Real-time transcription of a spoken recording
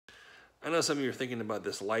I know some of you are thinking about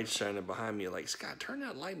this light shining behind me, like, Scott, turn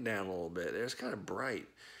that light down a little bit. It's kind of bright.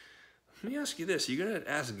 Let me ask you this. You're going to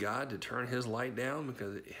ask God to turn his light down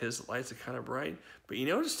because his lights are kind of bright? But you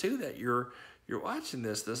notice, too, that you're watching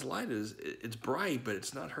this light it's bright, but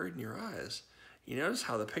it's not hurting your eyes. You notice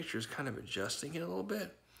how the picture is kind of adjusting it a little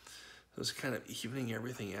bit? So it's kind of evening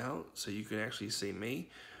everything out so you can actually see me,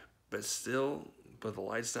 but the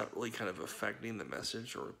light's not really kind of affecting the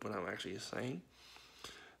message or what I'm actually saying.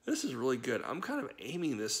 This is really good. I'm kind of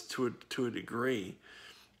aiming this to a degree.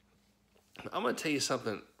 I'm going to tell you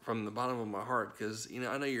something from the bottom of my heart because,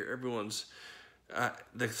 I know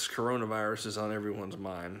this coronavirus is on everyone's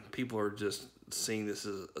mind. People are just seeing this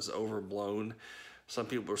as overblown. Some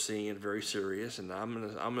people are seeing it very serious, and I'm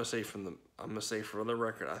gonna say for the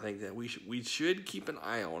record, I think that we should keep an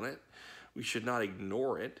eye on it. We should not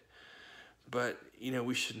ignore it, but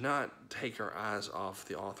we should not take our eyes off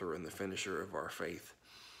the author and the finisher of our faith.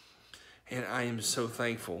 And I am so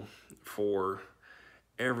thankful for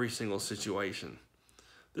every single situation.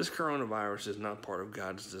 This coronavirus is not part of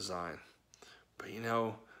God's design, but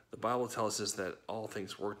the Bible tells us that all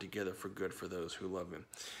things work together for good for those who love him.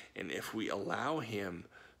 And if we allow him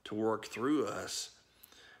to work through us,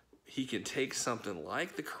 he can take something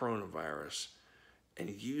like the coronavirus and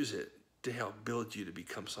use it to help build you to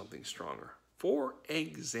become something stronger. For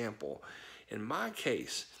example, in my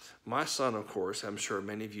case, my son, of course, I'm sure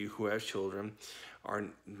many of you who have children are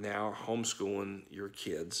now homeschooling your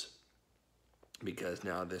kids because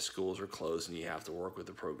now the schools are closed and you have to work with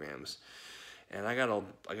the programs. And I got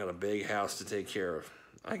a big house to take care of.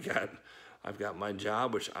 I've got my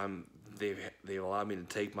job, which they've allowed me to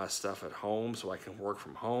take my stuff at home so I can work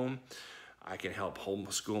from home. I can help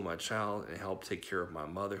homeschool my child and help take care of my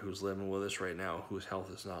mother who's living with us right now, whose health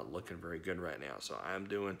is not looking very good right now. So I'm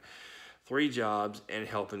doing 3 jobs and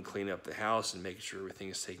helping clean up the house and making sure everything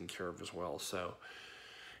is taken care of as well. So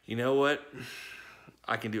you know what?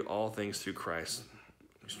 I can do all things through Christ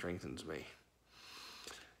who strengthens me.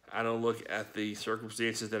 I don't look at the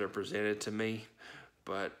circumstances that are presented to me,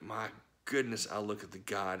 but my goodness, I look at the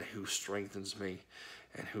God who strengthens me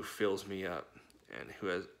and who fills me up and who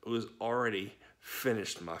has already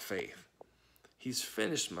finished my faith. He's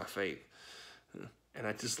finished my faith, and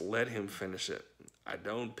I just let him finish it. I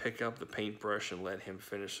don't pick up the paintbrush and let him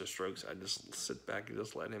finish the strokes. I just sit back and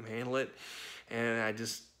just let him handle it, and I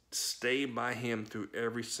just stay by him through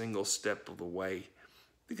every single step of the way.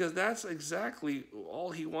 Because that's exactly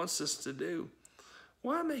all he wants us to do.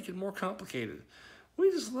 Why make it more complicated? We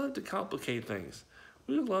just love to complicate things.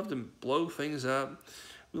 We love to blow things up.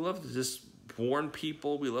 We love to just warn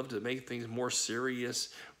people. We love to make things more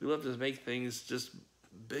serious. We love to make things just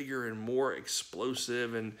bigger and more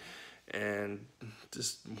explosive and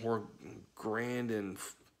just more grand and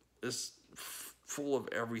just full of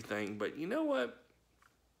everything. But you know what?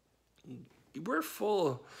 We're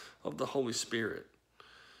full of the Holy Spirit.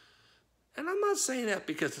 And I'm not saying that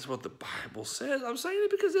because it's what the Bible says. I'm saying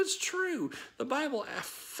it because it's true. The Bible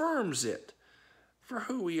affirms it for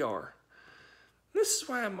who we are. This is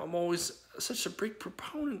why I'm always such a big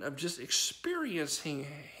proponent of just experiencing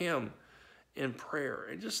him in prayer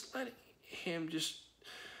and just letting him just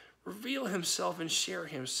reveal himself and share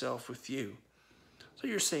himself with you. So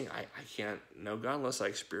you're saying, I can't know God unless I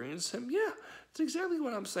experience him? Yeah, that's exactly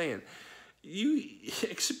what I'm saying. You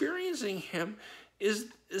experiencing him is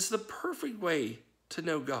the perfect way to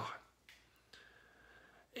know God.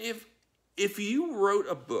 If you wrote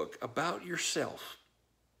a book about yourself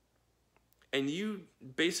and you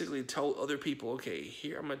basically told other people, okay,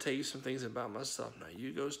 here I'm going to tell you some things about myself. Now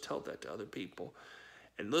you go tell that to other people,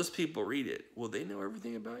 and those people read it, will they know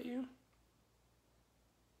everything about you?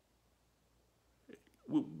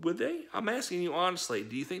 Would they? I'm asking you honestly,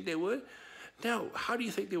 do you think they would? No. How do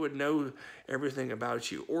you think they would know everything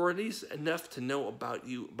about you? Or at least enough to know about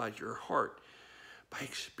you, about your heart? By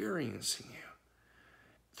experiencing you.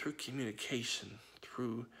 Through communication,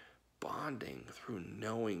 through bonding, through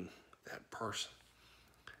knowing that person.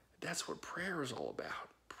 That's what prayer is all about.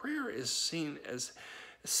 Prayer is seen as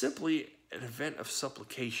simply an event of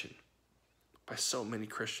supplication by so many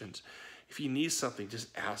Christians. If you need something,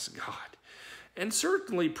 just ask God. And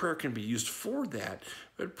certainly prayer can be used for that,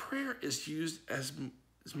 but prayer is used as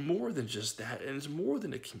more than just that, and it's more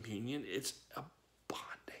than a communion. It's a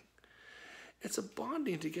bonding. It's a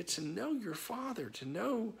bonding to get to know your Father, to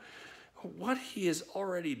know what he has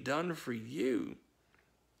already done for you,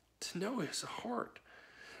 to know his heart,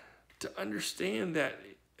 to understand that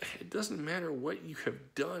it doesn't matter what you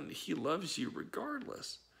have done, he loves you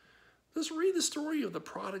regardless. Let's read the story of the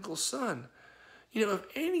prodigal son. You know,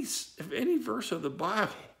 if any verse of the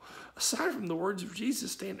Bible aside from the words of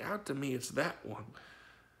Jesus stand out to me, it's that one.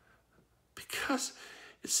 Because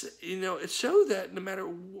it's, it showed that no matter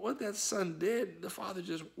what that son did, the father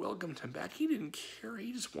just welcomed him back. He didn't care.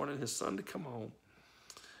 He just wanted his son to come home.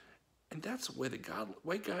 And that's the way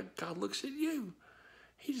God looks at you.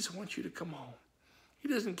 He just wants you to come home. He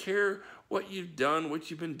doesn't care what you've done, what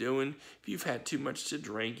you've been doing, if you've had too much to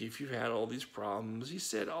drink, if you've had all these problems. He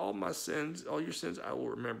said, all your sins, I will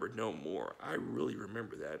remember no more. I really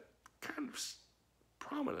remember that kind of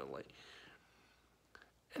prominently.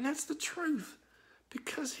 And that's the truth,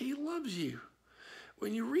 because he loves you.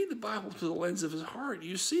 When you read the Bible through the lens of his heart,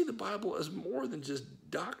 you see the Bible as more than just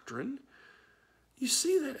doctrine. You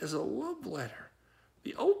see that as a love letter.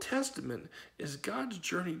 The Old Testament is God's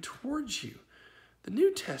journey towards you. The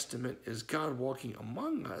New Testament is God walking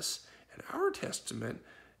among us, and our Testament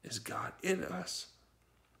is God in us.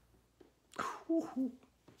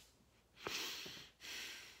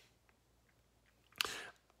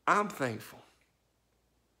 I'm thankful.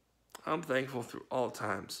 I'm thankful through all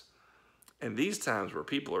times. And these times where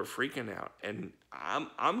people are freaking out, and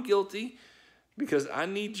I'm guilty because I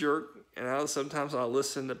knee-jerk, and sometimes I'll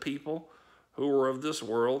listen to people who are of this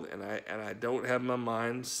world, and I don't have my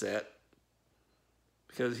mind set.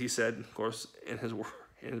 Because he said, of course, in his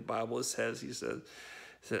Bible, he said,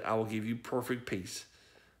 I will give you perfect peace,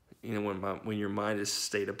 when your mind is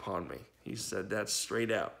stayed upon me. He said that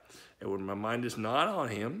straight out. And when my mind is not on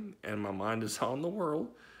him and my mind is on the world,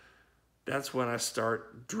 that's when I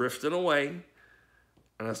start drifting away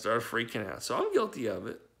and I start freaking out. So I'm guilty of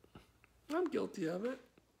it. I'm guilty of it.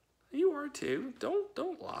 You are too.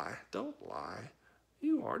 Don't lie. Don't lie.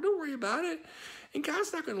 You are. Don't worry about it. And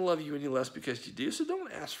God's not going to love you any less because you do, so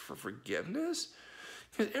don't ask for forgiveness.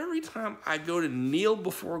 Because every time I go to kneel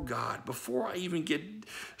before God, before I even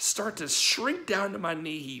start to shrink down to my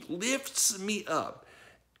knee, he lifts me up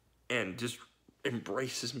and just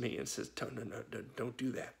embraces me and says, no, don't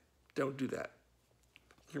do that. Don't do that.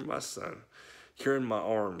 You're my son. You're in my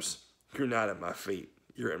arms. You're not at my feet.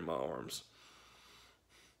 You're in my arms.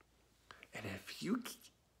 And if you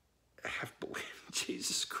have believed in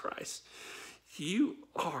Jesus Christ, you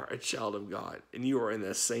are a child of God, and you are in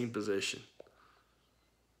that same position.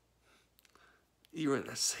 You're in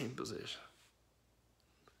that same position.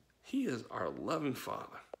 He is our loving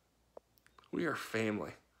Father. We are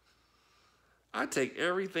family. I take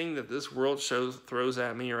everything that this world throws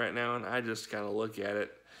at me right now, and I just kind of look at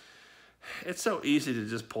it. It's so easy to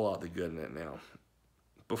just pull out the good in it now.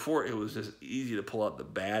 Before, it was just easy to pull out the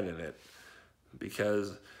bad in it,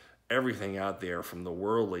 because everything out there, from the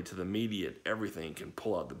worldly to the immediate, everything can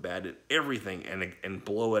pull out the bad in everything and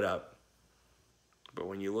blow it up. But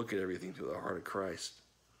when you look at everything through the heart of Christ,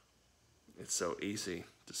 it's so easy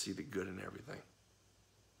to see the good in everything.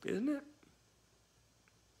 Isn't it?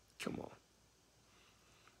 Come on.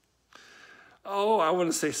 Oh, I want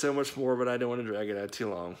to say so much more, but I don't want to drag it out too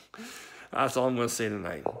long. That's all I'm going to say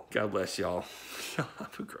tonight. God bless y'all. Y'all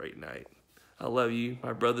have a great night. I love you,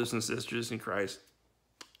 my brothers and sisters in Christ.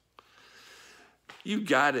 You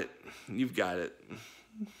got it. You've got it.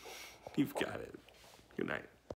 You've got it. Good night.